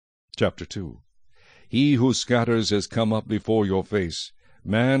Chapter 2. He who scatters has come up before your face.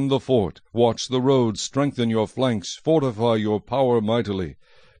 Man the fort, watch the road, strengthen your flanks, fortify your power mightily.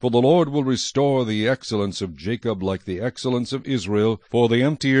 For the Lord will restore the excellence of Jacob like the excellence of Israel, for the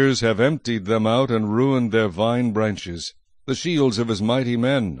emptiers have emptied them out and ruined their vine branches. The shields of his mighty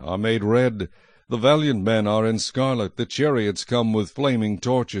men are made red. The valiant men are in scarlet, the chariots come with flaming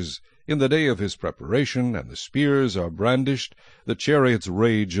torches. In the day of his preparation, and the spears are brandished, the chariots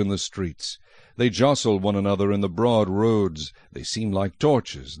rage in the streets. They jostle one another in the broad roads. They seem like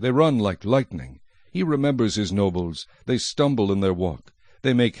torches, they run like lightning. He remembers his nobles, they stumble in their walk.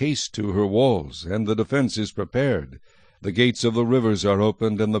 They make haste to her walls, and the defense is prepared. The gates of the rivers are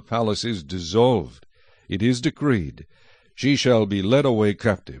opened, and the palace is dissolved. It is decreed, she shall be led away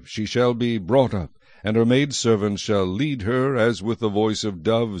captive, she shall be brought up, and her maidservants shall lead her as with the voice of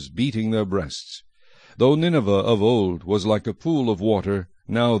doves beating their breasts. Though Nineveh of old was like a pool of water,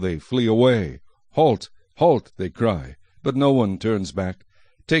 now they flee away. Halt, halt, they cry, but no one turns back.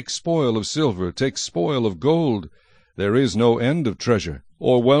 Take spoil of silver, take spoil of gold. There is no end of treasure,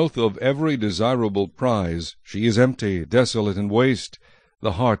 or wealth of every desirable prize. She is empty, desolate, and waste.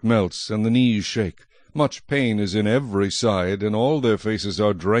 The heart melts, and the knees shake. Much pain is in every side, and all their faces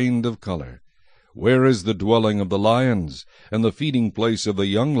are drained of color. Where is the dwelling of the lions, and the feeding place of the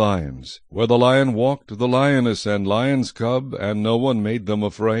young lions, where the lion walked, the lioness and lion's cub, and no one made them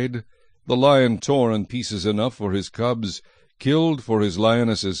afraid? The lion tore in pieces enough for his cubs, killed for his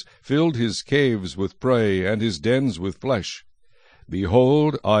lionesses, filled his caves with prey, and his dens with flesh.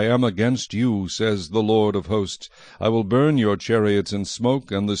 Behold, I am against you, says the Lord of hosts. I will burn your chariots in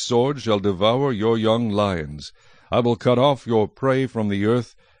smoke, and the sword shall devour your young lions. I will cut off your prey from the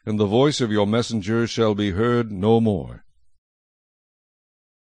earth, and the voice of your messengers shall be heard no more.